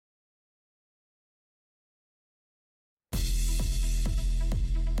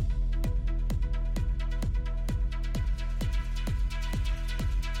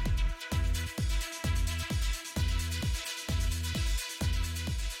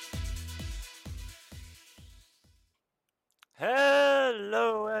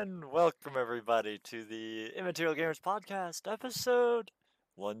welcome everybody to the Immaterial Gamers Podcast, episode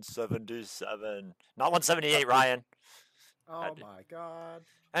 177. Not 178, Ryan. Oh my god.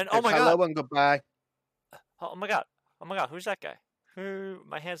 And It's hello and goodbye. oh my god, who's that guy?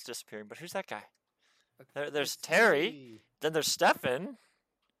 My hand's disappearing, but who's that guy? There's It's Terry, me. then there's Stefan,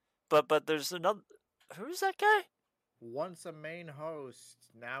 but there's another, who's that guy? Once a main host,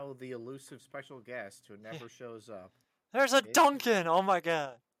 now the elusive special guest who never shows up. There's a It's- Duncan, oh my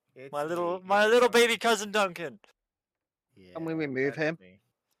god. It's My me. little baby cousin Duncan. Yeah, Can we remove that's him? me.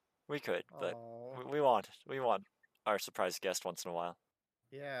 We could, but Aw. we want our surprise guest once in a while.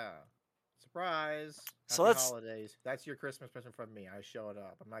 Yeah. Surprise. So Happy let's- holidays. That's your Christmas present from me. I showed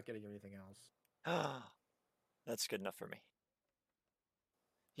up. I'm not getting you anything else. That's good enough for me.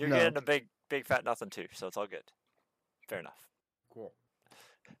 You're No. getting a big fat nothing too, so it's all good. Fair enough. Cool.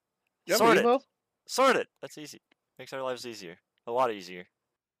 You have Sorted. email? Sorted. That's easy. Makes our lives easier. A lot easier.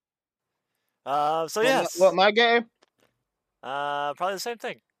 So yes. What am I getting? Probably the same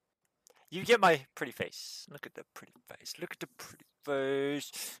thing. You get my pretty face. Look at the pretty face. Look at the pretty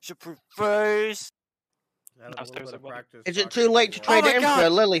face. It's a pretty face. That I'm was a little so bit of sorry. practice. Is it talking too late to the trade my it in for God. a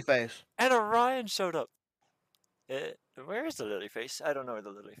lily face? And Orion showed up. Where is the lily face? I don't know where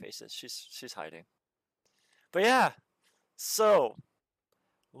the lily face is. She's hiding. But yeah. So,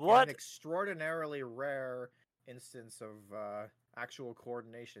 what? An extraordinarily rare instance of actual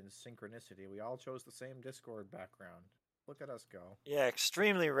coordination, synchronicity. We all chose the same Discord background. Look at us go. Yeah,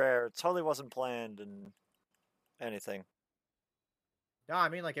 extremely rare. It totally wasn't planned and anything. No, I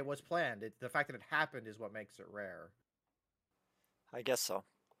mean, like, it was planned. The fact that it happened is what makes it rare. I guess so. Wait,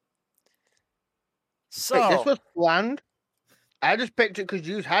 this So, was planned? I just picked it because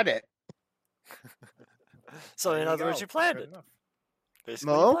you had it. so There in you other words, go. you planned Good it. enough.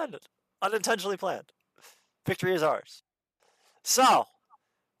 Basically, you No. planned it. Unintentionally planned. Victory is ours. So,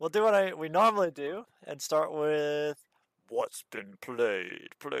 we'll do what we normally do and start with what's been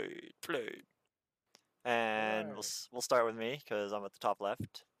played. And Alright. we'll start with me because I'm at the top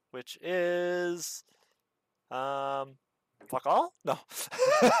left, which is fuck all? No.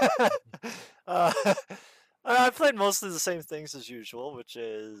 uh, I played mostly the same things as usual, which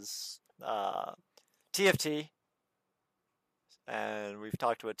is TFT. And we've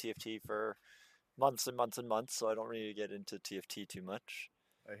talked about TFT for months and months and months, so I don't really get into TFT too much.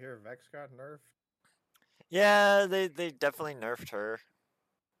 I hear Vex got nerfed. Yeah, they definitely nerfed her.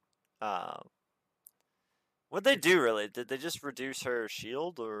 What'd they do really? Did they just reduce her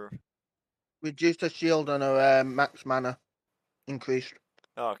shield or? Reduced her shield and her max mana increased.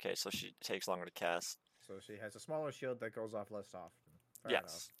 Oh, okay, so she takes longer to cast. So she has a smaller shield that goes off less often. Fair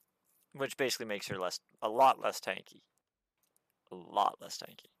Yes, which basically makes her a lot less tanky. A lot less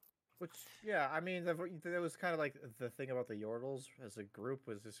tanky. Which, yeah, I mean, there was kind of like the thing about the Yordles as a group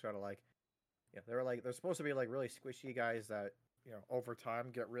was just kind of like, yeah, they're supposed to be like really squishy guys that, you know, over time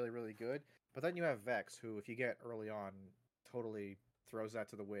get really, really good. But then you have Vex, who, if you get early on, totally throws that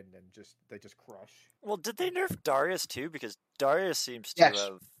to the wind and they just crush. Well, did they nerf Darius too? Because Darius seems to Yes.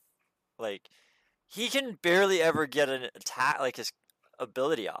 have, like, he can barely ever get an attack, like his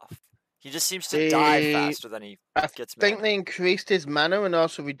ability off. He just seems to die They- faster than he I gets think mana. they increased his mana and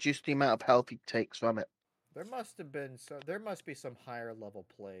also reduced the amount of health he takes from it. There must be some higher level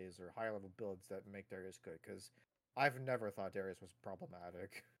plays or higher level builds that make Darius good, because I've never thought Darius was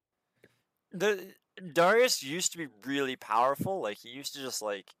problematic. Darius used to be really powerful. Like, he used to just,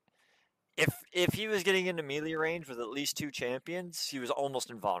 like, if he was getting into melee range with at least 2 champions, he was almost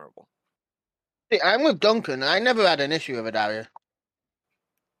invulnerable. See, I'm with Duncan. I never had an issue with a Darius.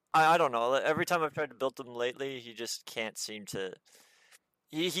 I don't know. Every time I've tried to build him lately, he just can't seem to.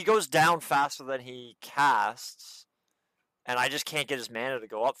 He goes down faster than he casts, and I just can't get his mana to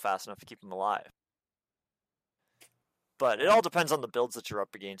go up fast enough to keep him alive. But it all depends on the builds that you're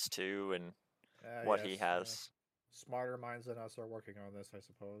up against too, and what he Yes, has. smarter minds than us are working on this, I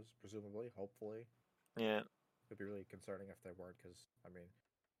suppose. Presumably, hopefully. Yeah. It'd be really concerning if they weren't, because, I mean,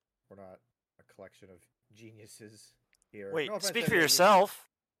 we're not a collection of geniuses here. Wait, No offense speak to for any yourself.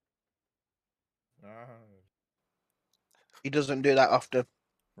 He doesn't do that often.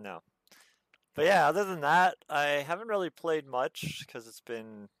 No. But yeah, other than that, I haven't really played much because it's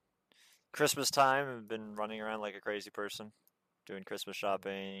been Christmas time. I've been running around like a crazy person, doing Christmas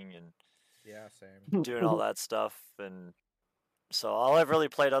shopping and Yeah, same. doing all that stuff. And so all I've really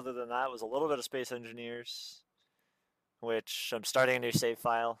played other than that was a little bit of Space Engineers, which I'm starting a new save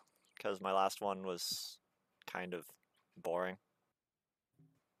file because my last one was kind of boring.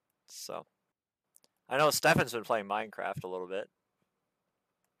 So I know Stefan's been playing Minecraft a little bit,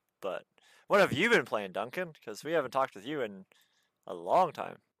 but what have you been playing, Duncan? Because we haven't talked with you in a long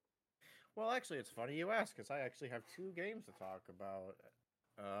time. Well, actually, it's funny you ask, because I actually have 2 games to talk about.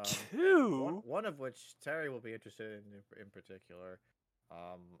 Two? One of which Terry will be interested in particular.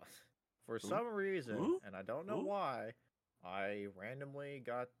 Um, for Ooh. some reason, Ooh. and I don't know Ooh. why, I randomly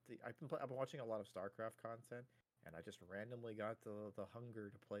got the. I've been watching a lot of StarCraft content, and I just randomly got the hunger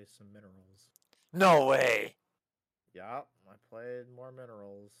to play some minerals. No way. Yup, I played more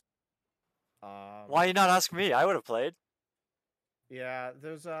minerals. Why you not ask me? I would have played. Yeah,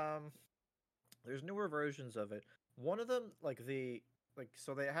 there's newer versions of it. One of them,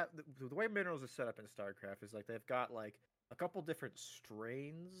 so they have the way minerals are set up in StarCraft is like they've got like a couple different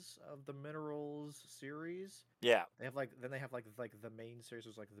strains of the minerals series. Yeah. They have like the main series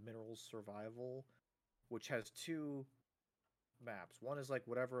is like the minerals survival, which has 2 maps. One is like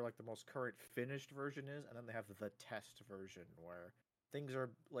whatever like the most current finished version is, and then they have the test version where things are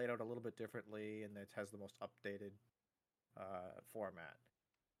laid out a little bit differently and it has the most updated format.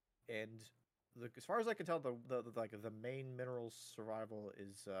 And as far as I can tell, the main minerals survival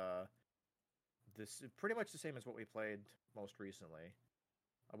is this pretty much the same as what we played most recently,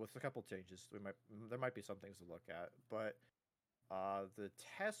 with a couple changes. There might be some things to look at, but the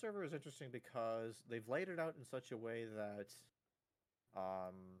test server is interesting because they've laid it out in such a way that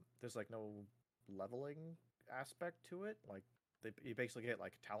there's like no leveling aspect to it. Like you basically get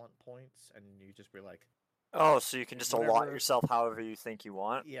like talent points, and you just be like, Oh, so you can just allot whatever. yourself however you think you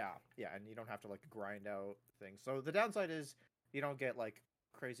want. Yeah, and you don't have to like grind out things. So the downside is you don't get like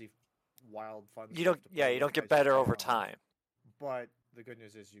crazy, wild fun. You stuff don't. to Yeah, play you with don't get as you better play over on. time. But the good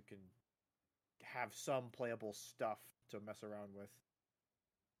news is you can have some playable stuff to mess around with,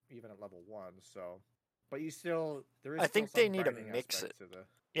 even at level 1. So, but you still there is. I Still think they some need to grinding mix aspect it. to the.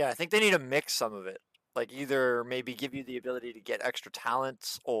 Yeah, I think they need to mix some of it. Like either maybe give you the ability to get extra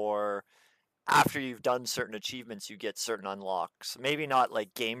talents, or after you've done certain achievements, you get certain unlocks. Maybe not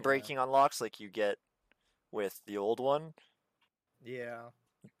like game Yeah. breaking unlocks like you get with the old one, Yeah.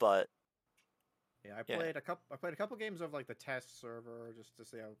 but Yeah, yeah. I played a couple games of like the test server just to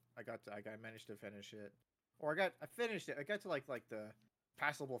see how I managed to finish it, or I finished it. I got to like the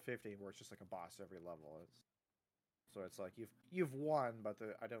passable 50 where it's just like a boss every level. So it's like you've won, but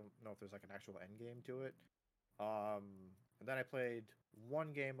I don't know if there's like an actual end game to it. Um, and then I played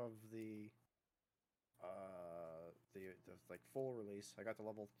one game of the like full release. I got to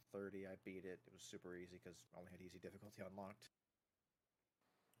level 30. I beat it. It was super easy because I only had easy difficulty unlocked.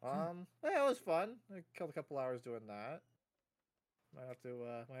 Yeah, it was fun. I killed a couple hours doing that. Might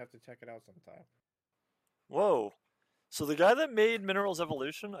have to check it out sometime. Whoa. So the guy that made Minerals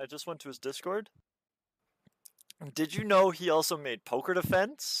Evolution, I just went to his Discord. Did you know he also made Poker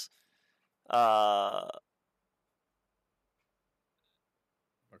Defense? Uh,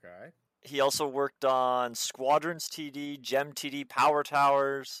 Okay. he also worked on Squadrons TD, Gem TD, Power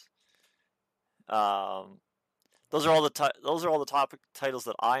Towers. Um, those are all the top titles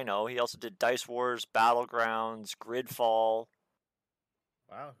that I know. He also did Dice Wars, Battlegrounds, Gridfall,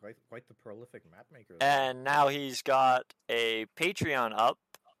 Wow, quite the prolific map maker there. and now he's got a Patreon up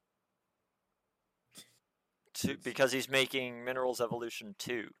because he's making Minerals Evolution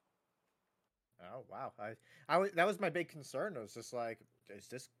 2. Oh wow, that was my big concern. It was just like, is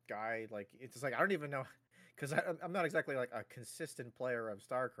this guy like? It's just like I don't even know, because I'm not exactly like a consistent player of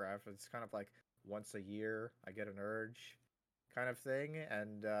StarCraft. It's kind of like once a year I get an urge, kind of thing,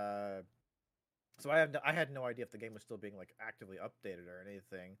 and so I had no idea if the game was still being like actively updated or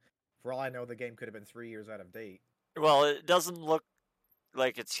anything. For all I know, the game could have been 3 years out of date. Well, it doesn't look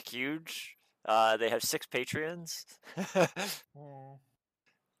like it's huge. They have 6 Patreons.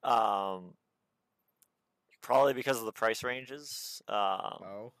 um, probably because of the price ranges.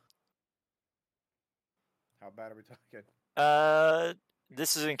 Oh, how bad are we talking?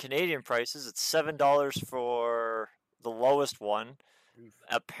 This is in Canadian prices. It's $7 for the lowest one. Oof.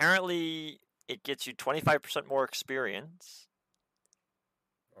 Apparently, it gets you 25% more experience.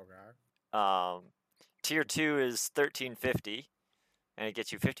 Okay. Tier 2 is $13.50, and it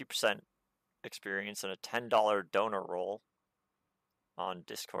gets you 50% experience and a $10 donor roll on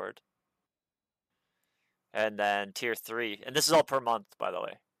Discord. And then tier 3, and this is all per month, by the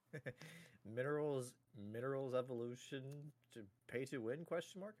way. Minerals evolution to pay to win ? Or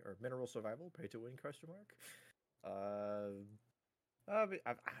mineral survival pay to win ? I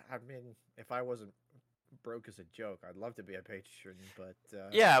mean, if I wasn't broke as a joke, I'd love to be a patron, but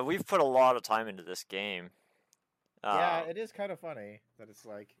Yeah, we've put a lot of time into this game. yeah, it is kind of funny that it's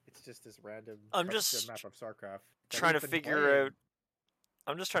just this random I'm custom just map of StarCraft. trying to figure out.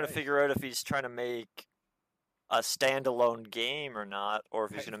 I'm just trying to figure out if he's trying to make a standalone game or not, or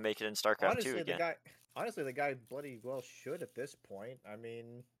if he's going to make it in StarCraft 2 again. Honestly, the guy bloody well should at this point. I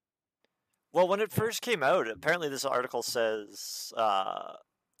mean, Well, when it first came out, apparently this article says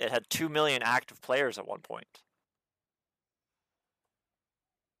it had 2 million active players at one point.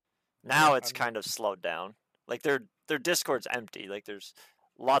 Now Yeah, it's kind of slowed down. Like their Discord's empty. Like there's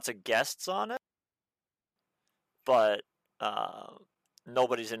lots of guests on it, but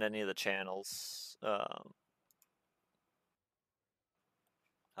nobody's in any of the channels.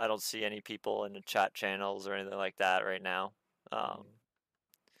 I don't see any people in the chat channels or anything like that right now.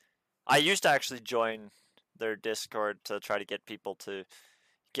 I used to actually join their Discord to try to get people to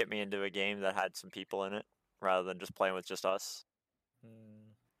get me into a game that had some people in it, rather than just playing with just us.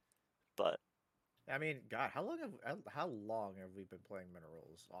 But I mean, God, how long have we been playing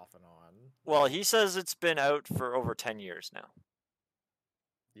Minerals off and on? well, he says it's been out for over 10 years now.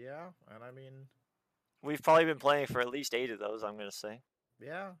 Yeah, and I mean, we've probably been playing for at least 8 of those, I'm gonna say.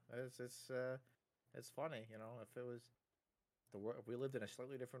 Yeah, it's funny, you know. If it was if we lived in a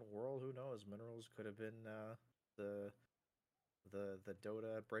slightly different world, who knows? Minerals could have been the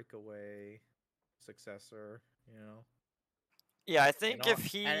Dota breakaway successor, you know. Yeah, I think if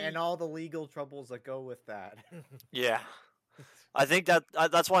he and all the legal troubles that go with that. Yeah, I think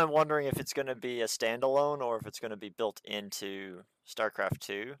that's why I'm wondering if it's going to be a standalone or if it's going to be built into StarCraft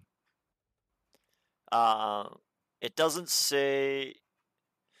 2. It doesn't say.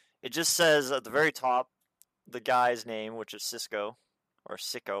 It just says at the very top the guy's name, which is Cisco or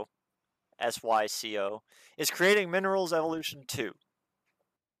Sicko, SYCO, is creating Minerals Evolution 2.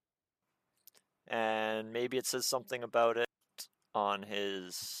 And maybe it says something about it on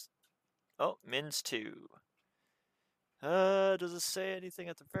his Mins 2. Does it say anything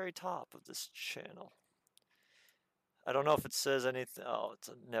at the very top of this channel? I don't know if it says anything. Oh, it's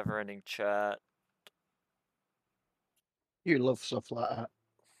a never-ending chat. You love stuff like that.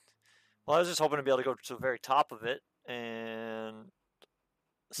 Well, I was just hoping to be able to go to the very top of it and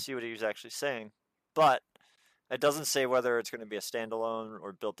see what he was actually saying. But it doesn't say whether it's going to be a standalone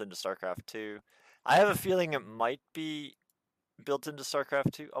or built into StarCraft 2. I have a feeling it might be built into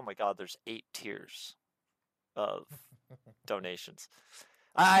StarCraft 2. Oh my god, there's 8 tiers of donations.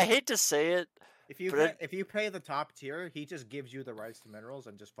 I hate to say it. If you pay the top tier, he just gives you the rights to Minerals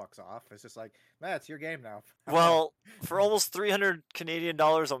and just fucks off. It's just like, man, it's your game now. Well, for almost 300 Canadian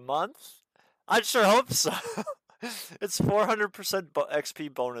dollars a month, I'd sure hope so. It's 400%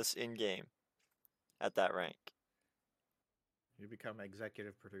 XP bonus in game at that rank. You become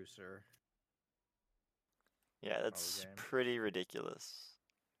executive producer. Yeah, that's pretty ridiculous.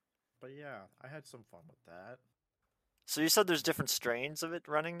 But yeah, I had some fun with that. So you said there's different strains of it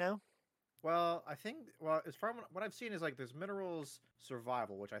running now? Well, I think, as far what I've seen is like there's Minerals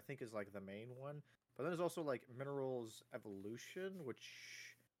Survival, which I think is like the main one. But then there's also like Minerals Evolution, which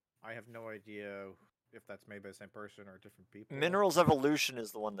I have no idea if that's made by the same person or different people. Minerals Evolution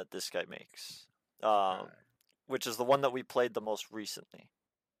is the one that this guy makes, which is the one that we played the most recently.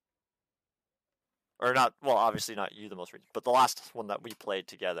 Or not, well, obviously not you the most recent, but the last one that we played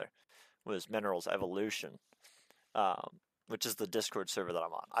together was Minerals Evolution, which is the Discord server that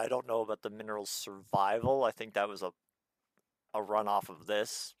I'm on. I don't know about the Minerals Survival. I think that was a runoff of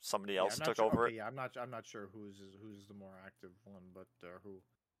this. Somebody else took over it. Yeah, I'm not sure who's the more active one, but who.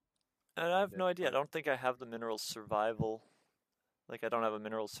 And I have no idea. I don't think I have the Minerals Survival. Like, I don't have a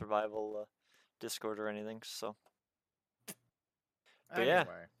Minerals Survival Discord or anything, so. But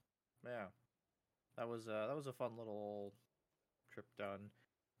anyway, yeah. That was a fun little trip down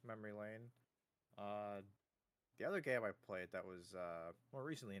memory lane. The other game I played that was more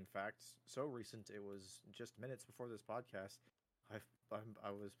recently, in fact, so recent it was just minutes before this podcast.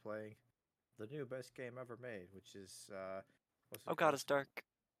 I was playing the new best game ever made, which is oh god, it's dark.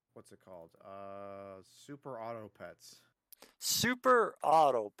 What's it called? Super Auto Pets. Super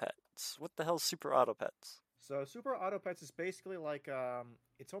Auto Pets. What the hell is Super Auto Pets? So Super Auto Pets is basically like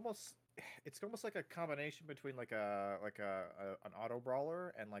it's almost like a combination between like an auto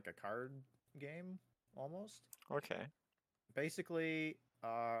brawler and like a card game almost. Okay. Basically,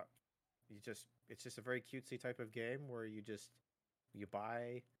 it's just a very cutesy type of game where you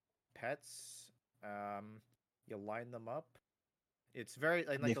buy pets, you line them up. It's very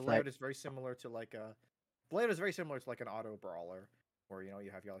like the layout is very similar to like an auto brawler where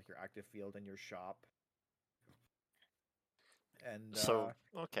you have your active field in your shop. And so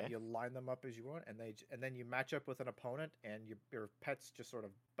okay, you line them up as you want, and then you match up with an opponent, and your pets just sort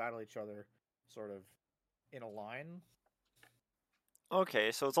of battle each other, sort of in a line.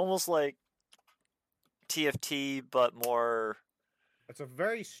 Okay, so it's almost like TFT, but more. It's a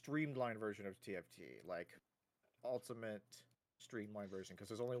very streamlined version of TFT, like ultimate streamlined version, because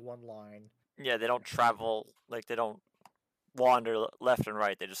there's only one line. Yeah, they don't travel, like they don't wander left and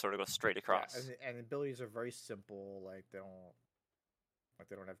right. They just sort of go straight across. Yeah, and abilities are very simple. Like they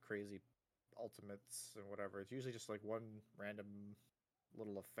don't have crazy ultimates and whatever. It's usually just like one random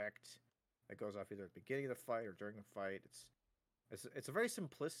little effect that goes off either at the beginning of the fight or during the fight. It's a very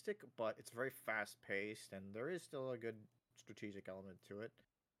simplistic, but it's very fast paced, and there is still a good strategic element to it.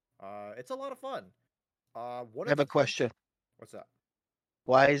 It's a lot of fun. I have a question. What's that?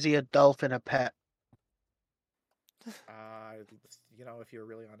 Why is he a dolphin a pet? If you're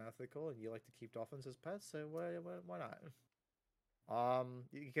really unethical and you like to keep dolphins as pets, so why not?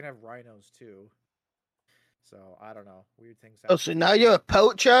 You can have rhinos too. So I don't know, weird things happen. Oh, so now you're a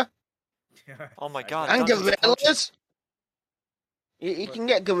poacher? Oh my god! And gorillas? You can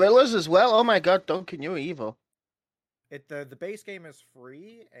get gorillas as well. Oh my god, Duncan, you're evil. The base game is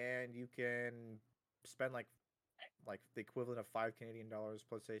free, and you can spend like the equivalent of $5 Canadian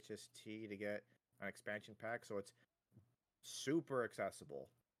plus HST to get an expansion pack. So it's super accessible.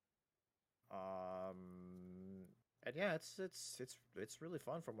 And yeah, it's really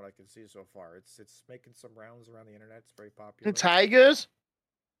fun from what I can see so far. It's making some rounds around the internet. It's very popular. The tigers.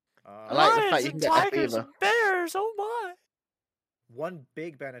 I like the fact you can get tigers and bears. Oh my! One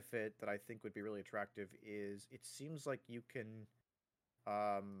big benefit that I think would be really attractive is it seems like you can,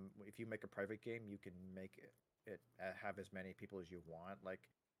 if you make a private game, you can make it have as many people as you want. Like,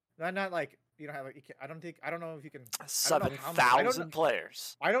 not like you don't have. I don't know if you can. 7,000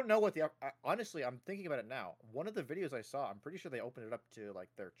 players. I don't know what honestly, I'm thinking about it now. One of the videos I saw, I'm pretty sure they opened it up to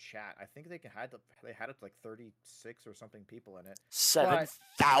like their chat. I think they had it to like 36 or something people in it.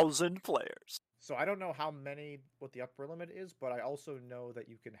 7,000 players. So I don't know what the upper limit is, but I also know that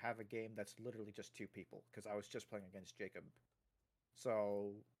you can have a game that's literally just 2 people, because I was just playing against Jacob.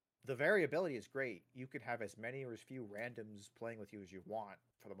 So the variability is great. You can have as many or as few randoms playing with you as you want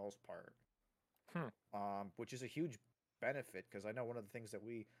for the most part. Which is a huge benefit, because I know one of the things that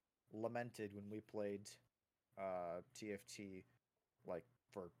we lamented when we played TFT, like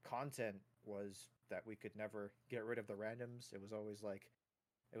for content, was that we could never get rid of the randoms. It was always like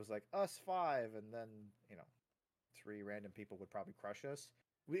us 5, and then 3 random people would probably crush us.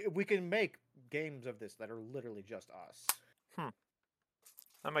 We can make games of this that are literally just us.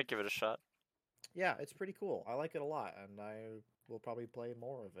 I might give it a shot. Yeah, it's pretty cool. I like it a lot, and I will probably play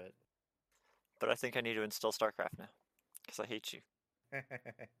more of it. But I think I need to install StarCraft now, because I hate you.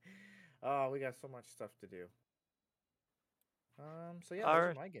 Oh, we got so much stuff to do. So yeah, those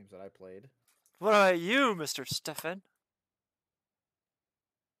are my games that I played. What about you, Mr. Stefan?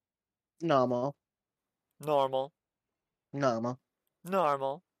 Normal.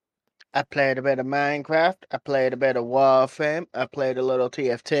 I played a bit of Minecraft. I played a bit of Warframe. I played a little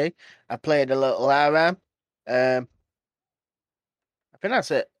TFT. I played a little ARAM. I think that's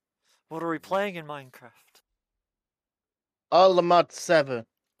it. What are we playing in Minecraft? All the mod 7.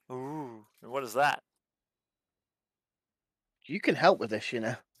 Ooh, and what is that? You can help with this,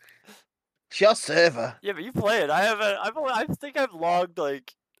 It's your server. Yeah, but you play it. I think I've logged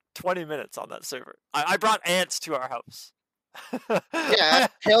like 20 minutes on that server. I brought ants to our house. Yeah, I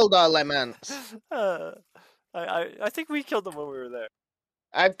killed all them ants. I think we killed them when we were there.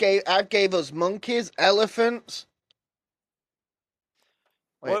 I gave us monkeys, elephants.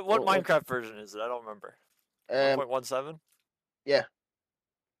 Wait, what Minecraft version is it? I don't remember. 1.17? Yeah.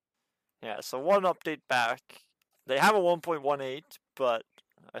 Yeah, so one update back. They have a 1.18, but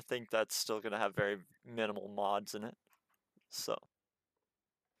I think that's still going to have very minimal mods in it. So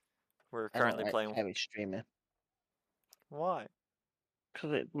we're currently playing heavy streaming. Why?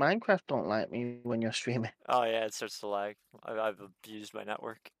 Because Minecraft don't like me when you're streaming. Oh yeah, it starts to lag. I've abused my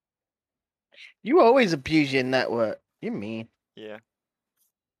network. You always abuse your network. You mean? Yeah.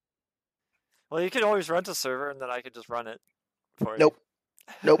 Well, you can always rent a server, and then I could just run it for you.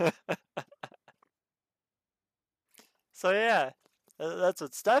 Nope. So yeah, that's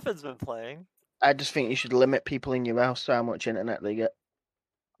what Stefan's been playing. I just think you should limit people in your house to how much internet they get.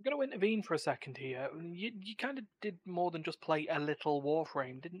 I'm going to intervene for a second here. You kind of did more than just play a little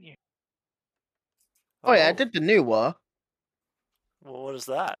Warframe, didn't you? Oh yeah, I did the new war. Well, what is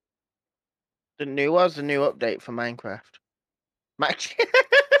that? The new war's the new update for Minecraft. Say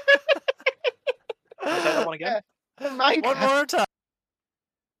that one again. Minecraft. One more time.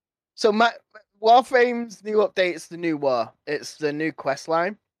 So Warframe's new update's the new war. It's the new quest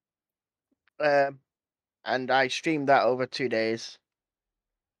line. And I streamed that over 2 days.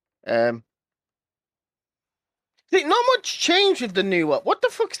 See, not much change with the new one. What the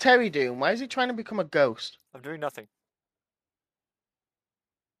fuck's Terry doing? Why is he trying to become a ghost? I'm doing nothing.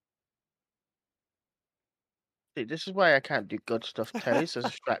 See, this is why I can't do good stuff. Terry's a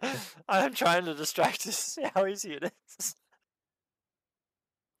distraction. I'm trying to distract you. See how easy it is.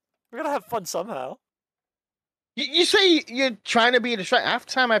 We're gonna have fun somehow. You say you're trying to be distracted. Half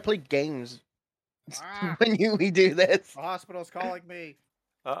the time I play games Ah, when we do this. the hospital's calling me.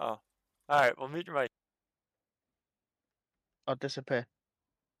 Uh-oh. Alright, we'll mute your mic. I'll disappear.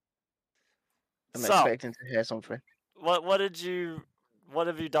 I'm So, expecting to hear something. what have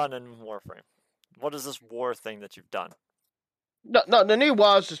you done in Warframe? What is this war thing that you've done? No, the new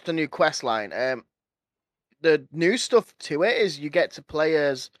war is just a new quest line. The new stuff to it is you get to play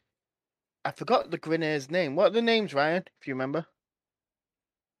as. I forgot the Grenier's name. What are the names, Ryan? If you remember.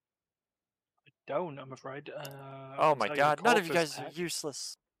 Don't, I'm afraid. Oh my god, none of you guys are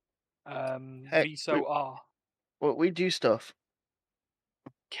useless. Hey, Viso R. Well, we do stuff.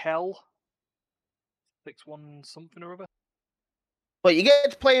 Kel. 6-1 something or other. But you get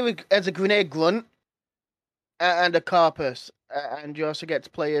to play as a Grenier Grunt and a Carpus, and you also get to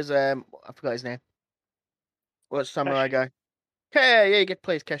play as I forgot his name. What's samurai Keshi. guy? Yeah, you get to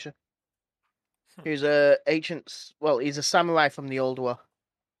play as Kesha. He's a ancient. Well, he's a samurai from the old war.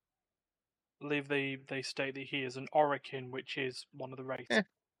 I believe they state that he is an Orokin, which is one of the races. Yeah.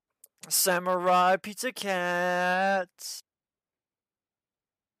 Samurai Pizza Cat.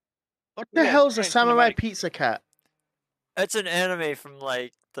 What the Yeah, hell's a strange samurai cinematic. pizza cat? It's an anime from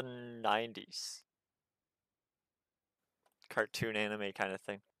like the 90s. Cartoon anime kind of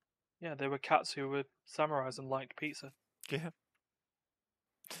thing. Yeah, they were cats who were samurais and liked pizza. Yeah.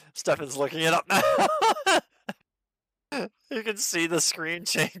 Stefan's looking it up now. You can see the screen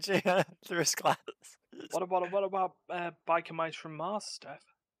changing through his glasses. What about Biker Mice from Mars, Steph?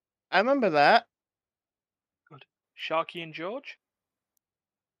 I remember that. Good. Sharky and George?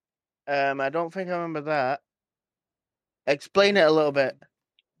 I don't think I remember that. Explain it a little bit.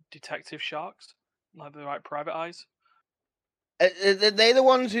 Detective Sharks? Like the right private eyes? Are they the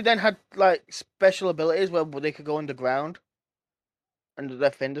ones who then had like special abilities where they could go underground and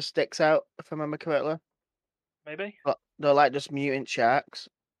their fin just sticks out, if I remember correctly? Maybe? But they're like just mutant sharks.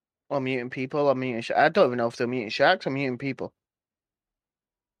 Or mutant people, or mutant sharks. I don't even know if they're mutant sharks or mutant people.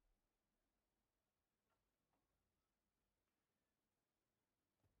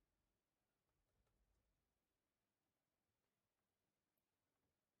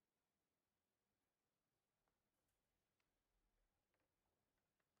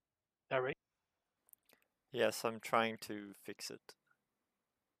 Terry? Yes, I'm trying to fix it.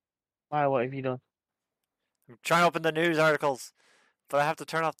 Why? What have you done? I'm trying to open the news articles, but I have to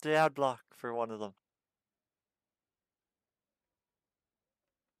turn off the ad block for one of them.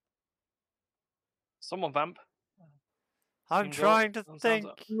 Someone vamp? I'm Seems trying to sounds- think.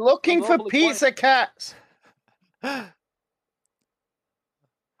 Looking for awfully quiet. pizza cats. I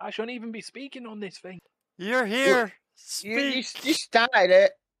shouldn't even be speaking on this thing. You're here. You Speak. started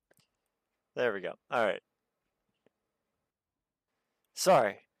it. There we go. All right.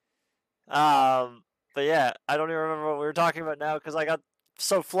 Sorry. But yeah, I don't even remember what we were talking about now because I got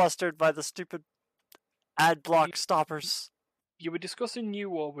so flustered by the stupid ad block stoppers. You were discussing New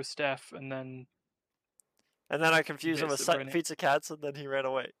War with Steph, and then And then I confused him Bits with that were in it. Pizza Cats, and then he ran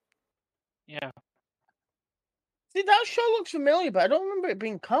away. yeah, See, that show looks familiar, but I don't remember it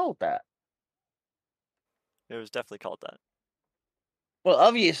being called that. It was definitely called that. Well,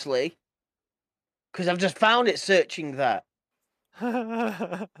 obviously, because I've just found it searching that.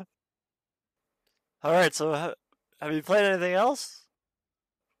 All right, so have you played anything else?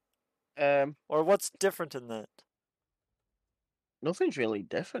 Or what's different in that? Nothing's really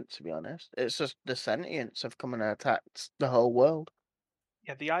different, to be honest. It's just the sentience of coming and attacked the whole world.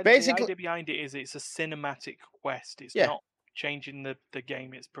 yeah. The idea Basically- behind it is it's a cinematic quest. It's Yeah. not changing the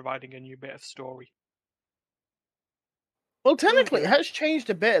game. It's providing a new bit of story. Well, technically, it Okay. has changed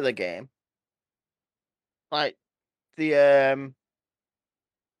a bit of the game. Like the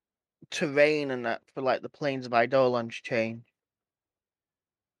terrain and that for like the plains of Eidolon's change.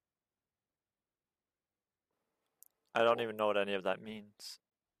 I don't even know what any of that means.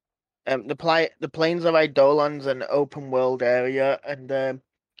 The plains of Eidolon's an open world area, and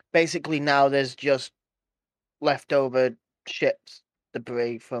basically now there's just leftover ships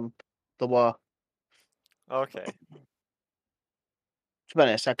debris from the war. Okay. To be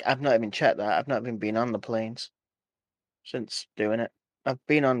honest, I've not even checked that. I've not even been on the plains since doing it. I've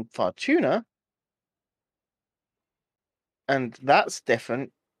been on Fortuna, and that's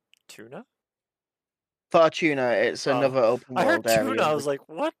different. Tuna? Fortuna, it's Oh, another open I heard world area. tuna. I was like,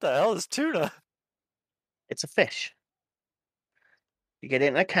 what the hell is tuna? It's a fish. You get it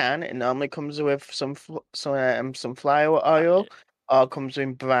in a can. It normally comes with some flour oil, or comes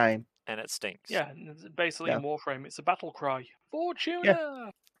in brine. And it stinks. Yeah, and basically in Warframe, it's a battle cry.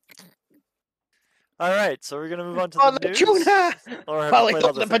 Fortuna. All right, so we're gonna move on to Oh, the the news. tuna! Or have you Polly played got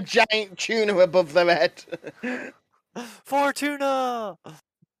other up a things? giant tuna above their head. Fortuna.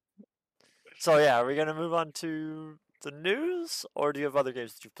 So yeah, are we gonna move on to the news, or do you have other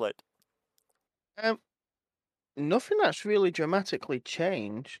games that you've played? Nothing that's really dramatically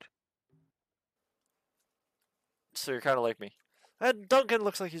changed. So you're kind of like me. And Duncan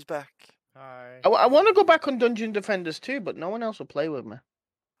looks like he's back. Hi. I want to go back on Dungeon Defenders too, but no one else will play with me.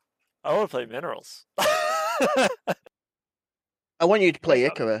 I want to play Minerals. I want you to play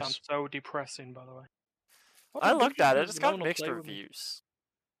That sounds Icarus. so depressing, by the way. What I about looked Dungeon at it. Defenders? It's No got one will mixed play with me. reviews.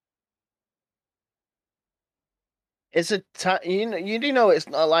 It's you do know it's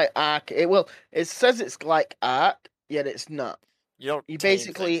not like Ark. It says it's like Ark, yet it's not. You don't You tame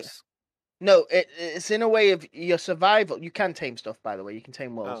basically things. no. It's in a way of your survival. You can tame stuff, by the way. You can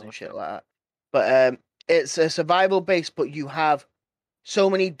tame wolves Oh, and shit okay. like that. But it's a survival base. But you have so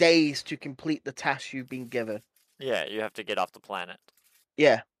many days to complete the tasks you've been given. Yeah, you have to get off the planet.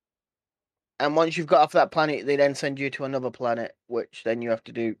 Yeah. And once you've got off that planet, they then send you to another planet, which then you have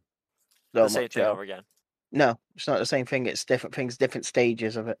to do so The same much thing of. over again. No, it's not the same thing. It's different things, different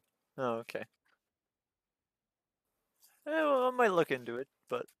stages of it. Oh, okay. Well, I might look into it,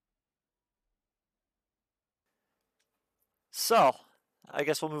 but so I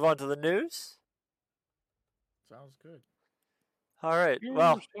guess we'll move on to the news. Sounds good. All right.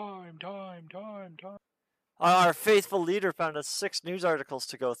 Well, News time. our faithful leader found us 6 news articles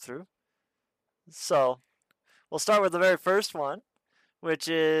to go through. So we'll start with the very first one, which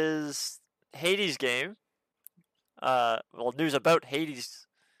is Hades game. Well, news about Hades,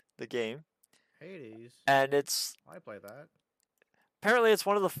 the game, Hades. and it's I play that. apparently it's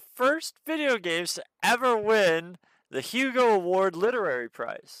one of the first video games to ever win the Hugo Award Literary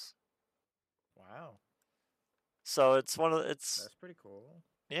Prize. Wow. So it's it's That's pretty cool.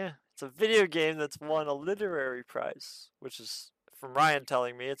 yeah, it's a video game that's won a literary prize, which is from Ryan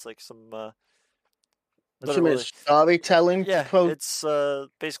telling me it's like some Assuming literally it's storytelling. yeah, it's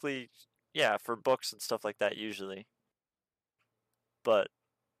basically yeah, for books and stuff like that usually. But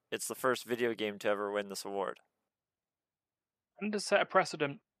it's the first video game to ever win this award. And to set a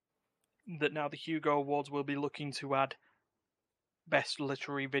precedent that now the Hugo Awards will be looking to add best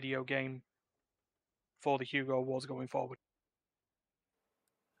literary video game for the Hugo Awards going forward.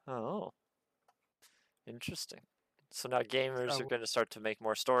 Oh. Interesting. So now gamers So- are going to start to make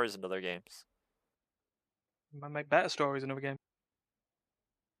more stories into their games. Might make better stories in other games.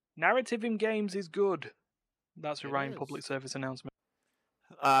 Narrative in games is good. That's a It Ryan is. public service announcement.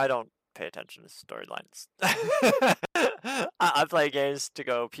 I don't pay attention to storylines. I play games to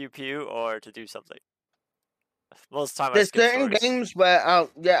go pew pew or to do something. Most of the time I There's skip certain stories. games where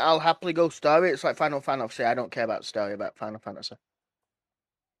I'll happily go story. It's like Final Fantasy. I don't care about the story about Final Fantasy.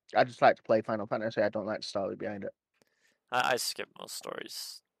 I just like to play Final Fantasy. I don't like the story behind it. I skip most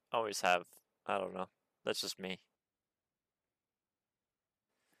stories. Always have. I don't know. That's just me.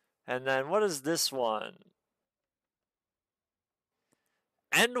 And then what is this one?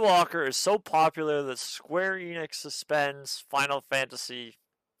 Endwalker is so popular that Square Enix suspends Final Fantasy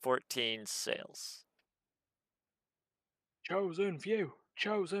 14 sales. Chosen few.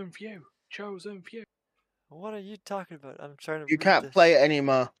 What are you talking about? I'm trying to You read can't this. play it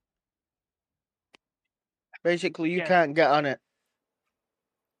anymore. Basically, you Yeah. can't get on it.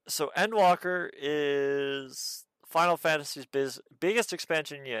 So Endwalker is Final Fantasy's biggest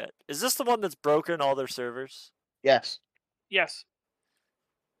expansion yet. Is this the one that's broken all their servers? Yes. Yes.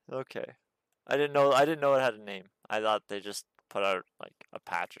 Okay. I didn't know it had a name. I thought they just put out like a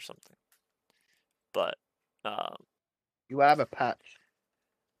patch or something. But You have a patch.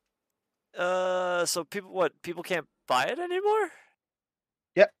 so people can't buy it anymore?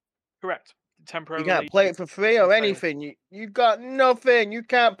 Correct. You Temporarily. can't play it for free or failed. anything. You got nothing. You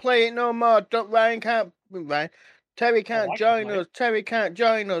can't play it no more. Ryan can't. Ryan. Terry can't I can join play it. us. Terry can't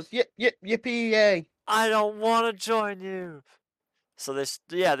join us. Yippee yay. I don't want to join you. So they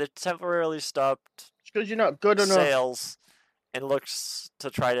temporarily stopped It's because you're not good enough. sales and looks to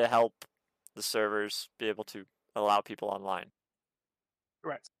try to help the servers be able to allow people online.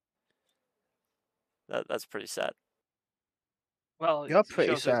 Correct. That's pretty sad. Well, You're it pretty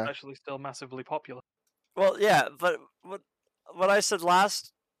shows it's sad. actually still massively popular. Well, yeah, but what I said on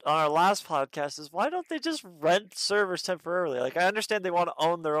our last podcast is why don't they just rent servers temporarily? Like I understand they want to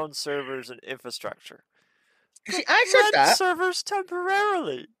own their own servers and infrastructure. You see, I said Rent that. servers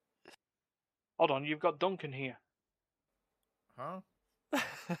temporarily. Hold on, you've got Duncan here. Huh?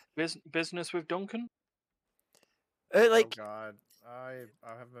 Business with Duncan? Like Oh God. I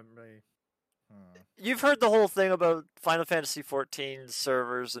haven't really. you've heard the whole thing about Final Fantasy 14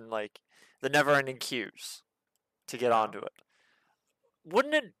 servers and like the never-ending queues to get onto it.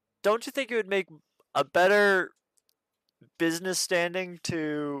 Wouldn't it? Don't you think it would make a better business standing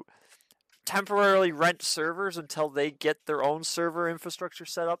to temporarily rent servers until they get their own server infrastructure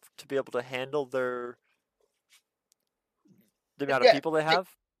set up to be able to handle the amount of Yeah, people they have?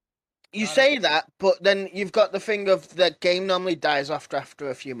 You Got say that, but then you've got the thing of the game normally dies after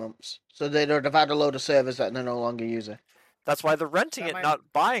a few months. So they'd have had a load of servers that they're no longer using. That's why they're renting That it, might-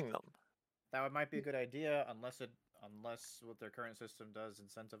 not buying them. That might be a good idea, unless what their current system does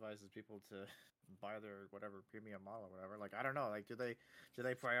incentivizes people to buy their whatever premium model or whatever. Like I don't know. Like do they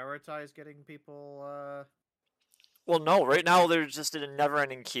prioritize getting people? Well, no. Right now, they're just in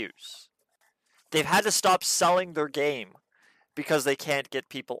never-ending queues. They've had to stop selling their game because they can't get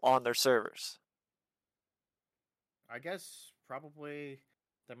people on their servers. I guess probably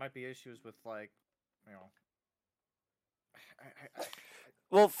there might be issues with like, you know.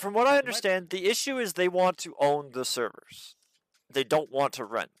 Well, from what I might- understand, the issue is they want to own the servers. They don't want to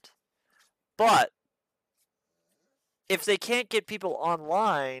rent. But if they can't get people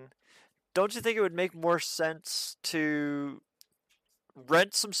online, don't you think it would make more sense to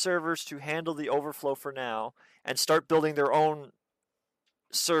rent some servers to handle the overflow for now and start building their own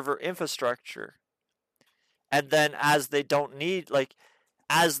server infrastructure? And then as they don't need, like,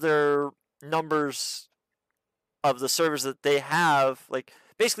 as their numbers of the servers that they have, like,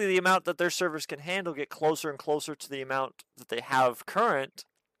 basically the amount that their servers can handle get closer and closer to the amount that they have current,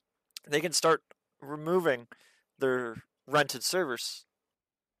 they can start removing their rented servers.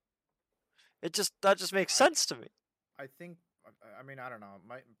 That just makes sense to me. I think. I mean, I don't know.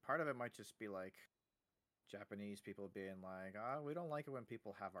 Part of it might just be like Japanese people being like, we don't like it when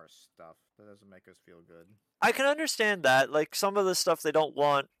people have our stuff. That doesn't make us feel good. I can understand that. Like, some of the stuff they don't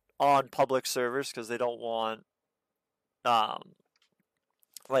want on public servers because they don't want,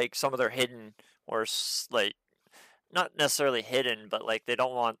 like, some of their hidden or, like, not necessarily hidden, but, like, they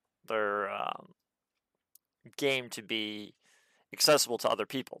don't want their game to be accessible to other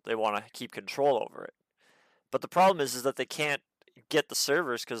people. They want to keep control over it. But the problem is that they can't get the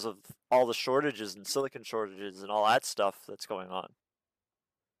servers because of all the shortages and silicon shortages and all that stuff that's going on.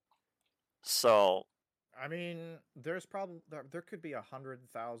 So, I mean, there's probably there could be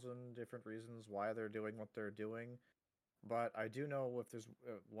 100,000 different reasons why they're doing what they're doing, but I do know if there's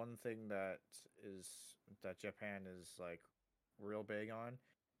one thing that Japan is like real big on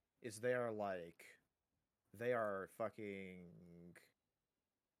is they are fucking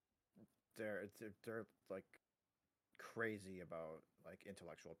they're like crazy about like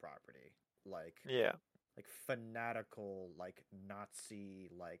intellectual property, like yeah. like fanatical like Nazi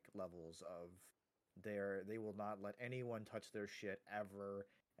like levels of they will not let anyone touch their shit ever,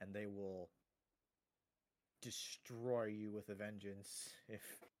 and they will destroy you with a vengeance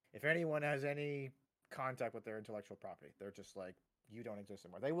if anyone has any contact with their intellectual property. They're just like, you don't exist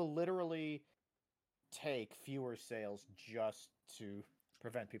anymore. They will literally take fewer sales just to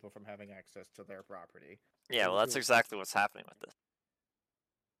prevent people from having access to their property. Yeah, well, that's exactly what's happening with this.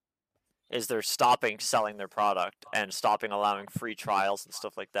 Is they're stopping selling their product and stopping allowing free trials and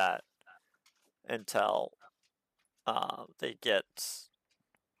stuff like that until they get,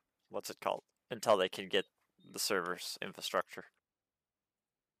 what's it called? Until they can get the server's infrastructure.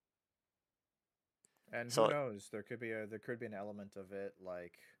 And So- who knows? There could be an element of it,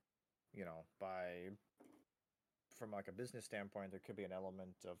 like, you know, from like a business standpoint, there could be an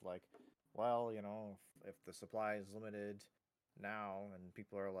element of like, well, you know, if the supply is limited now and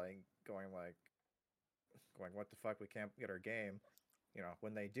people are like going, what the fuck, we can't get our game. You know,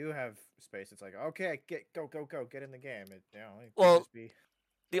 when they do have space, it's like, okay, go, get in the game. It, you know, it could Well, just be...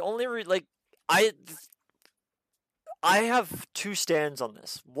 The only I have two stands on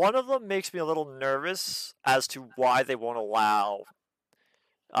this. One of them makes me a little nervous as to why they won't allow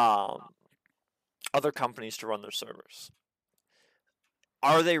other companies to run their servers.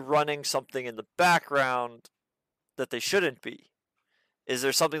 Are they running something in the background that they shouldn't be? Is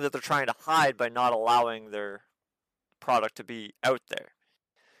there something that they're trying to hide by not allowing their product to be out there?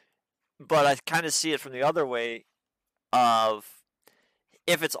 But I kind of see it from the other way of,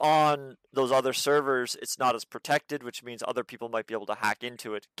 if it's on those other servers, it's not as protected, which means other people might be able to hack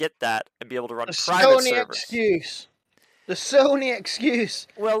into it, get that, and be able to run The private Sony servers. excuse. The Sony excuse.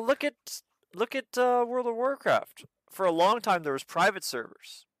 Well, look at World of Warcraft. For a long time, there was private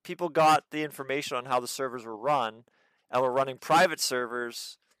servers. People got the information on how the servers were run, and were running private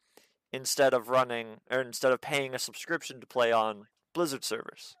servers instead of paying a subscription to play on Blizzard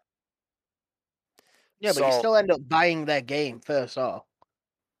servers. Yeah, but you So- still end up buying their game first off.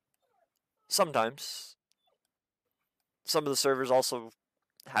 Sometimes. Some of the servers also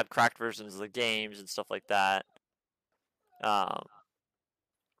had cracked versions of the games and stuff like that.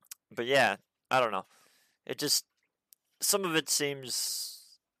 But yeah, I don't know. It just some of it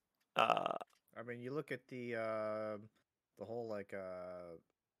seems. I mean, you look at the whole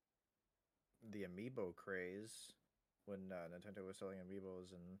the amiibo craze when Nintendo was selling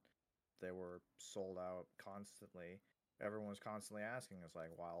amiibos and they were sold out constantly. Everyone was constantly asking us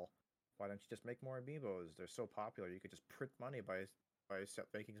like, "Well, why don't you just make more amiibos? They're so popular. You could just print money by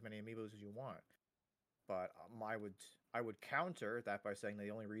making as many amiibos as you want." But I would counter that by saying the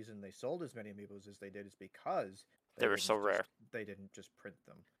only reason they sold as many amiibos as they did is because They were so rare. They didn't just print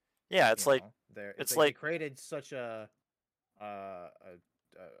them. Yeah, it's like they created such a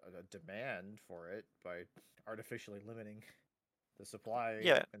demand for it by artificially limiting the supply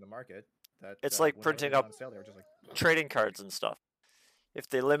in the market. That it's like when printing everything was up on sale, they were just like trading cards and stuff. If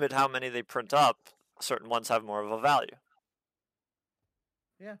they limit how many they print up, certain ones have more of a value.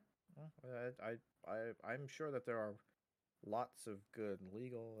 Yeah, I'm sure that there are lots of good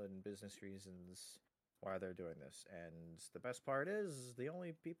legal and business reasons why they're doing this, and the best part is the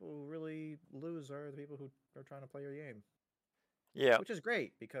only people who really lose are the people who are trying to play your game. Yeah. Which is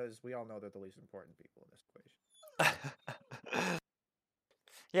great because we all know they're the least important people in this equation.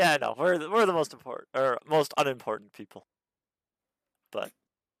 Yeah, I know. We're the most important or most unimportant people. But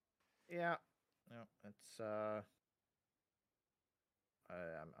yeah, no, it's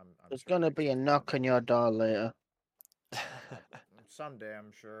I'm There's gonna be a knock on your door later. Someday,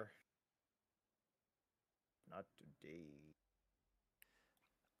 I'm sure. Not today.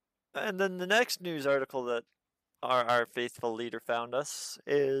 And then the next news article that our faithful leader found us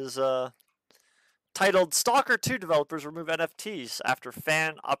is titled "Stalker 2 developers remove NFTs after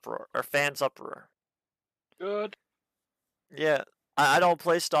fans uproar." Good. Yeah, I don't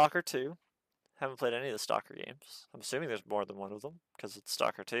play Stalker 2. Haven't played any of the Stalker games. I'm assuming there's more than one of them because it's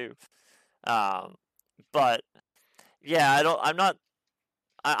Stalker 2. But yeah,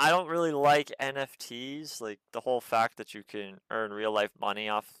 I don't really like NFTs, like the whole fact that you can earn real life money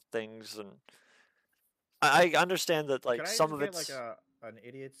off things, and I understand that like some of it's like an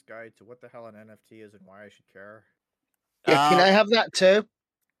idiot's guide to what the hell an NFT is and why I should care. Yeah, can I have that too?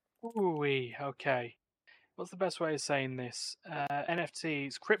 Ooh-wee, okay. What's the best way of saying this?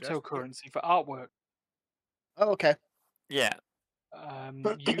 NFTs, cryptocurrency for artwork. Oh, okay. Yeah.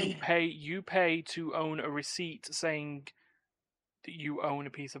 You pay to own a receipt saying that you own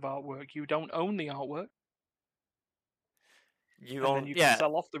a piece of artwork. You don't own the artwork. Then you can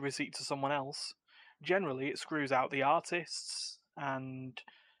sell off the receipt to someone else. Generally, it screws out the artists and,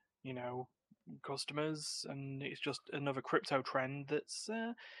 customers, and it's just another crypto trend that's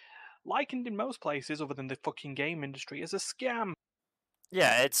likened in most places other than the fucking game industry as a scam.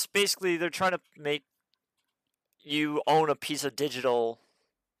 Yeah, it's basically they're trying to make you own a piece of digital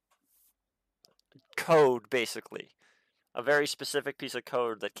code, basically. A very specific piece of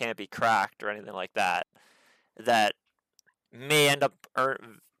code that can't be cracked or anything like that, that may end up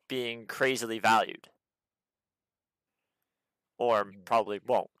being crazily valued. Or probably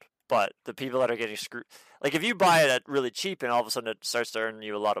won't. But the people that are getting screwed, like if you buy it at really cheap and all of a sudden it starts to earn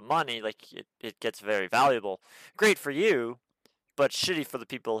you a lot of money, like it gets very valuable. Great for you, but shitty for the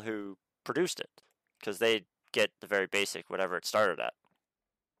people who produced it, because they get the very basic whatever it started at.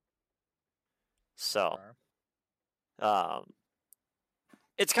 So,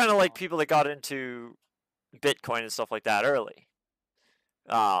 it's kind of like people that got into Bitcoin and stuff like that early.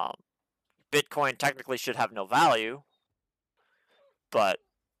 Bitcoin technically should have no value, but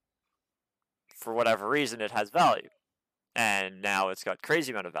for whatever reason it has value, and now it's got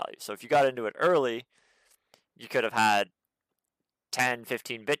crazy amount of value. So if you got into it early, you could have had 10,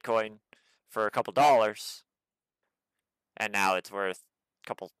 15 Bitcoin for a couple dollars, and now it's worth a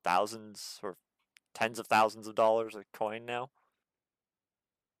couple thousands or tens of thousands of dollars a coin now.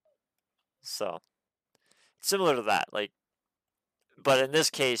 So similar to that, like, but in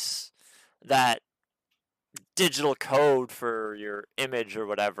this case, that digital code for your image or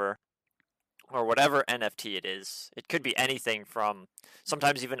whatever NFT it is, it could be anything from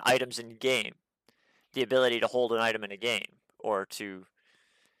sometimes even items in game, the ability to hold an item in a game, or to,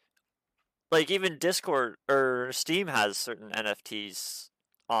 like, even Discord or Steam has certain NFTs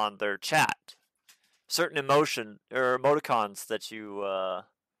on their chat, certain emotion or emoticons that you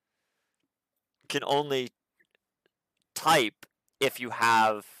can only type if you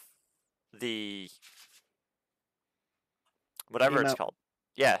have the whatever Emote. it's called.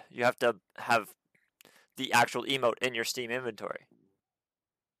 Yeah, you have to have the actual emote in your Steam inventory.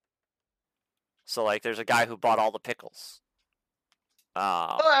 So like there's a guy who bought all the pickles.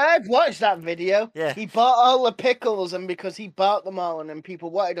 Oh, I've watched that video. Yeah. He bought all the pickles, and because he bought them all and then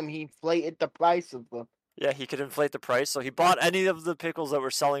people wanted them, he inflated the price of them. Yeah, he could inflate the price. So he bought any of the pickles that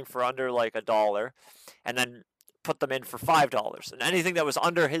were selling for under like $1 and then put them in for $5. And anything that was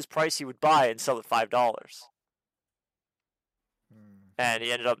under his price he would buy and sell at $5. And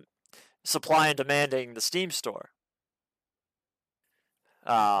he ended up supply and demanding the Steam store.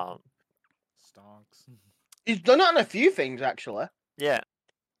 Stonks. He's done it on a few things, actually. Yeah.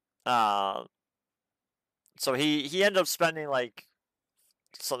 So he ended up spending like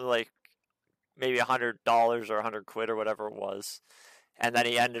something like maybe $100 or £100 or whatever it was, and then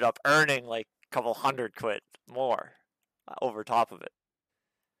he ended up earning like a couple £100 more over top of it.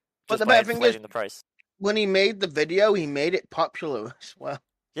 But the better thing is, the price. When he made the video, he made it popular as well.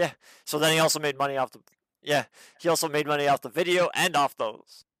 Yeah. So then he also made money off the. Yeah, he also made money off the video and off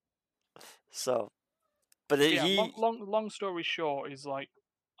those. So, but yeah, long story short is like.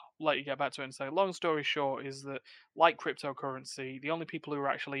 Let you get back to it and say, long story short is that, like cryptocurrency, the only people who are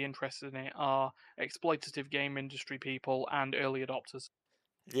actually interested in it are exploitative game industry people and early adopters.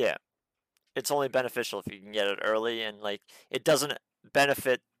 Yeah. It's only beneficial if you can get it early, and like it doesn't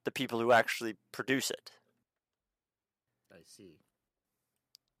benefit the people who actually produce it. I see.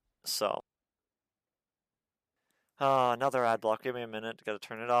 So. Another ad block. Give me a minute. Got to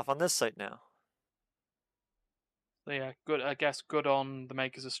turn it off on this site now. So yeah, good. I guess good on the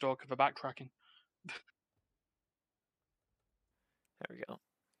makers of Stalker for backtracking. There we go.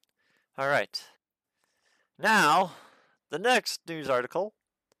 All right. Now, the next news article.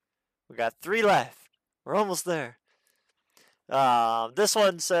 We got 3 left. We're almost there. This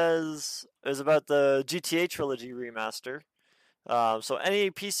one is about the GTA Trilogy remaster. So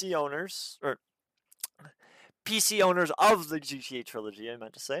any PC owners of the GTA Trilogy, I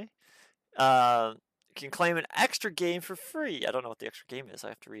meant to say, can claim an extra game for free. I don't know what the extra game is. I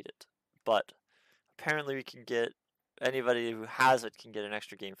have to read it. But apparently we can get, anybody who has it can get an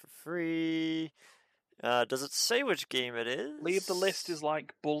extra game for free. Does it say which game it is? Leave the list is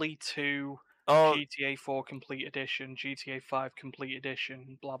like Bully 2, GTA 4 Complete Edition, GTA 5 Complete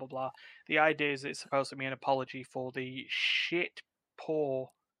Edition, blah blah blah. The idea is it's supposed to be an apology for the shit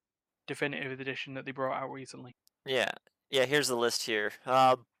poor definitive edition that they brought out recently. Yeah, here's the list here.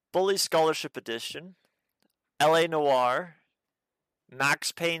 Bully Scholarship Edition, LA Noire,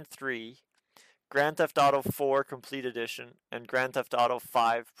 Max Payne 3, Grand Theft Auto 4 Complete Edition, and Grand Theft Auto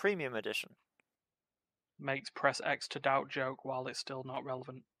 5 Premium Edition. Makes press X to doubt joke while it's still not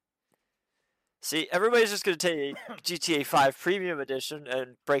relevant. See, everybody's just going to take GTA 5 Premium Edition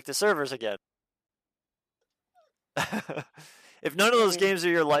and break the servers again. If none of those games are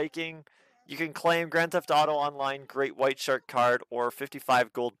your liking, you can claim Grand Theft Auto Online Great White Shark card or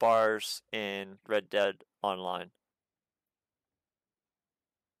 55 gold bars in Red Dead Online.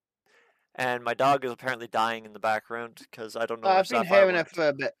 And my dog is apparently dying in the background because I don't know where Sapphire went. I've been hearing it for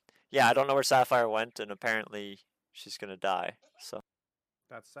a bit. Yeah, I don't know where Sapphire went, and apparently she's going to die. So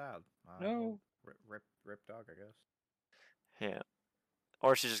that's sad. No. Rip dog, I guess. Yeah.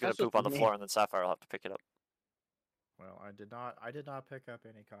 Or she's just going to poop on the floor, and then Sapphire will have to pick it up. Well, I did not pick up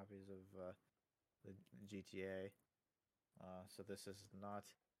any copies of the GTA, so this is not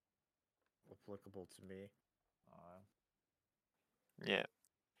applicable to me. Yeah,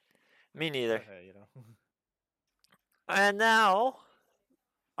 me neither. Hey, you know. And now,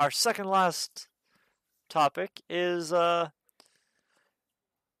 our second last topic is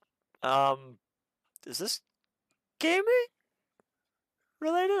is this gaming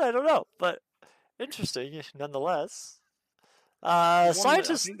related? I don't know, but interesting nonetheless.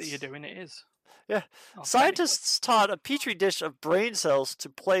 Scientists. I think that you're doing it is. Yeah, scientists taught a petri dish of brain cells to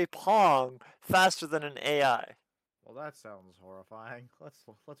play Pong faster than an AI. Well, that sounds horrifying.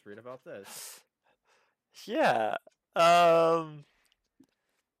 Let's read about this. Yeah. As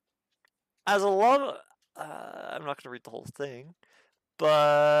a lot, I'm not going to read the whole thing,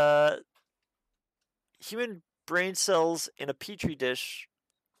 but human brain cells in a petri dish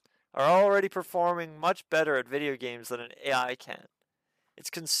are already performing much better at video games than an AI can. It's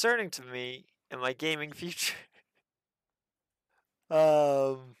concerning to me in my gaming future.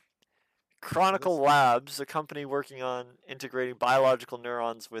 Chronicle Labs, a company working on integrating biological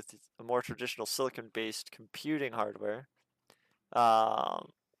neurons with a more traditional silicon-based computing hardware.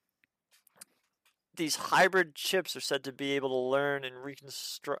 These hybrid chips are said to be able to learn and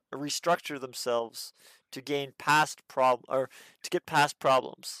restructure themselves to get past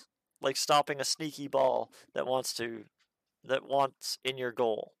problems, like stopping a sneaky ball that wants in your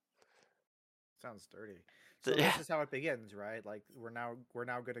goal. Sounds dirty. So this is how it begins, right? Like we're now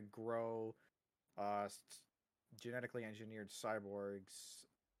going to grow genetically engineered cyborgs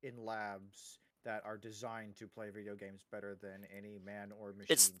in labs that are designed to play video games better than any man or machine.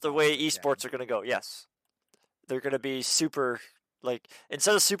 It's the way possibly esports can. are going to go. Yes, they're going to be super. Like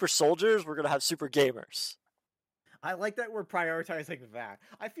instead of super soldiers, we're going to have super gamers. I like that we're prioritizing that.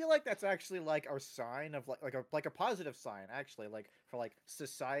 I feel like that's actually like our sign of like a positive sign actually, like for like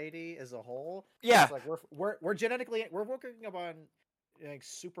society as a whole. Yeah. It's like we're genetically we're working upon like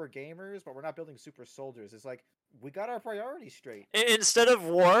super gamers, but we're not building super soldiers. It's like we got our priorities straight. Instead of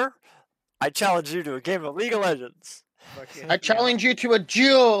war, I challenge you to a game of League of Legends. Fucking, I challenge you to a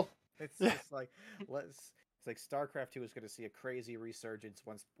duel. It's just like It's like StarCraft 2 is going to see a crazy resurgence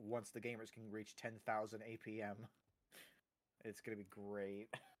once the gamers can reach 10,000 APM. It's going to be great.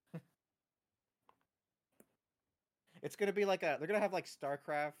 It's going to be like they're going to have like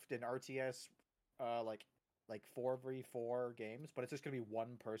StarCraft and RTS like 4v4 games, but it's just going to be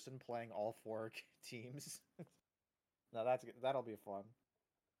one person playing all four teams. Now that'll be fun.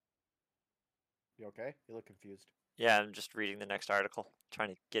 You okay? You look confused. Yeah, I'm just reading the next article, trying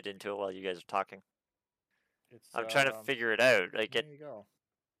to get into it while you guys are talking. It's I'm trying to figure it out. Like there you go.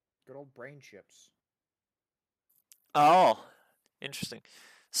 Good old brain chips. Oh, interesting.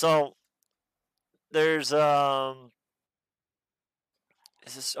 So there's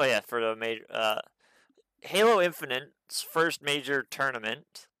is this? Oh yeah, for the major Halo Infinite's first major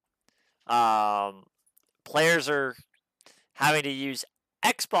tournament. Players are having to use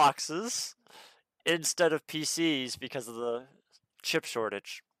Xboxes instead of PCs because of the chip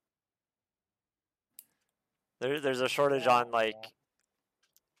shortage. There's a shortage on like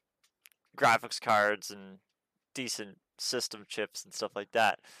graphics cards and decent system chips and stuff like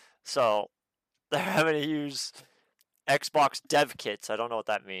that. So they're having to use Xbox dev kits. I don't know what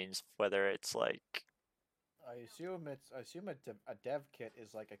that means. Whether it's like I assume a dev kit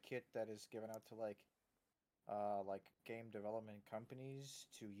is like a kit that is given out to like game development companies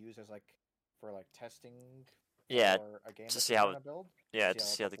to use as like for like testing. Yeah, for a game to that see they're how gonna build. yeah, to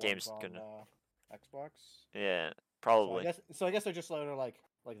see how the performs game's on, gonna Xbox. yeah So probably I guess they're just like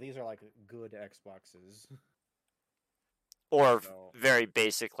these are like good Xboxes. or So very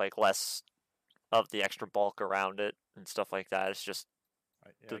basic, like less of the extra bulk around it and stuff like that. It's just I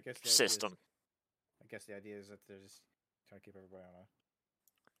the guess the system. I guess the idea is that they're just trying to keep everybody on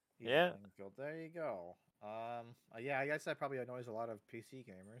a even Yeah. playing field. There you go. Yeah, I guess that probably annoys a lot of PC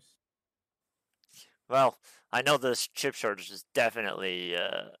gamers. Well, I know this chip shortage is definitely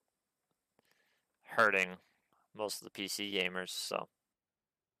hurting most of the PC gamers. So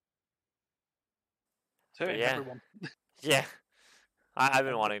Hurting yeah. everyone. yeah, I've been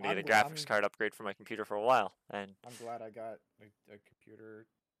I'm gl- wanting to get a I'm gl- graphics I'm- card upgrade for my computer for a while, and I'm glad I got a computer.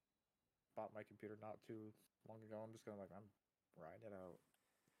 Bought my computer not too long ago. I'm just gonna I'm riding it out.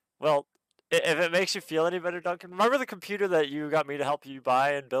 well, if it makes you feel any better, Duncan, remember the computer that you got me to help you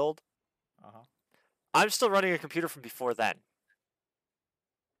buy and build? I'm still running a computer from before then.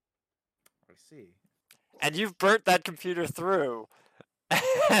 I see. And you've burnt that computer through and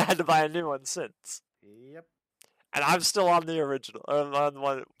had to buy a new one since. Yep. And I'm still on the original, on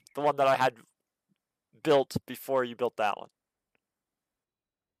the one that I had built before you built that one.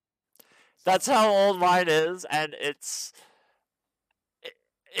 That's how old mine is, and it's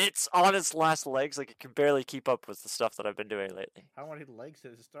on its last legs. Like it can barely keep up with the stuff that I've been doing lately. How many legs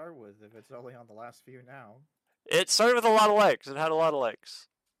did it start with if it's only on the last few now? It started with a lot of legs. It had a lot of legs.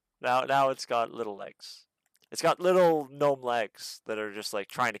 Now it's got little legs. It's got little gnome legs that are just like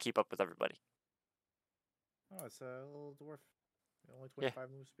trying to keep up with everybody. Oh, it's a little dwarf. Only 25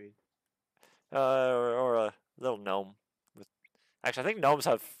 move speed. Or a little gnome. Actually, I think gnomes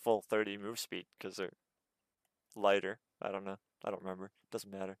have full 30 move speed because they're lighter. I don't know. I don't remember.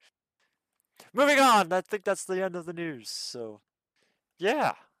 Doesn't matter. Moving on. I think that's the end of the news. So,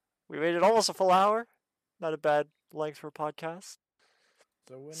 yeah, we waited almost a full hour. Not a bad length for a podcast.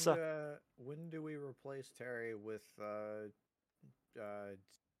 So when do we replace Terry with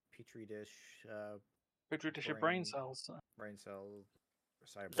Petri dish? Petri dish of brain cells. Brain cell.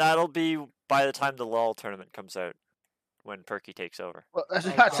 Cyber. That'll be by the time the LOL tournament comes out, when Perky takes over. Well, I was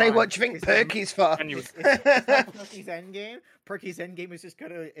Oh, about to say, God. what do you think Is that- Perky's for? Anyway. Is that Perky's endgame? Perky's endgame is just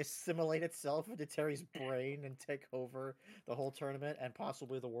gonna assimilate itself into Terry's brain and take over the whole tournament and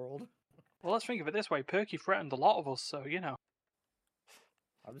possibly the world. Well, let's think of it this way. Perky threatened a lot of us, so, you know.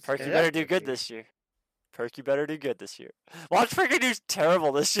 I'm just Perky scared better of do good Perky. this year. Perky better do good this year. Watch Perky do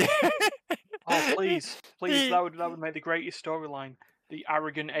terrible this year. Oh, please. Please, that would make the greatest storyline. The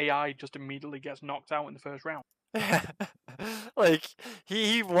arrogant AI just immediately gets knocked out in the first round. Like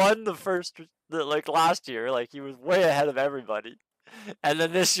he won like last year, like he was way ahead of everybody, and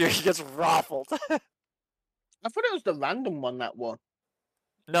then this year he gets raffled. I thought it was the random one that won.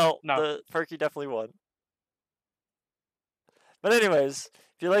 No, No. the Perky definitely won. But anyways,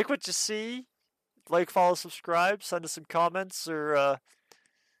 if you like what you see, like, follow, subscribe, send us some comments or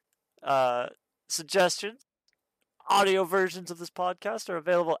suggestions. Audio versions of this podcast are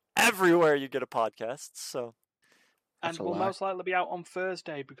available everywhere you get a podcast. So, And a will lie. most likely be out on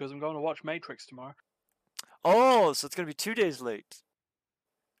Thursday because I'm going to watch Matrix tomorrow. oh, so it's gonna be 2 days late.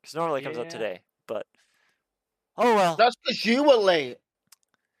 Because normally it comes out Yeah. today, but oh well. That's because you were late.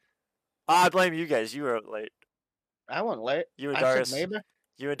 I blame you guys. You were out late. I wasn't late. You and I said Darius. maybe.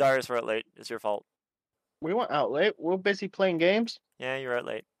 You and Darius were out late. It's your fault. We weren't out late. We were busy playing games. Yeah, you were out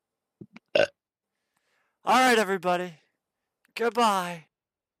late. All right, everybody. Goodbye.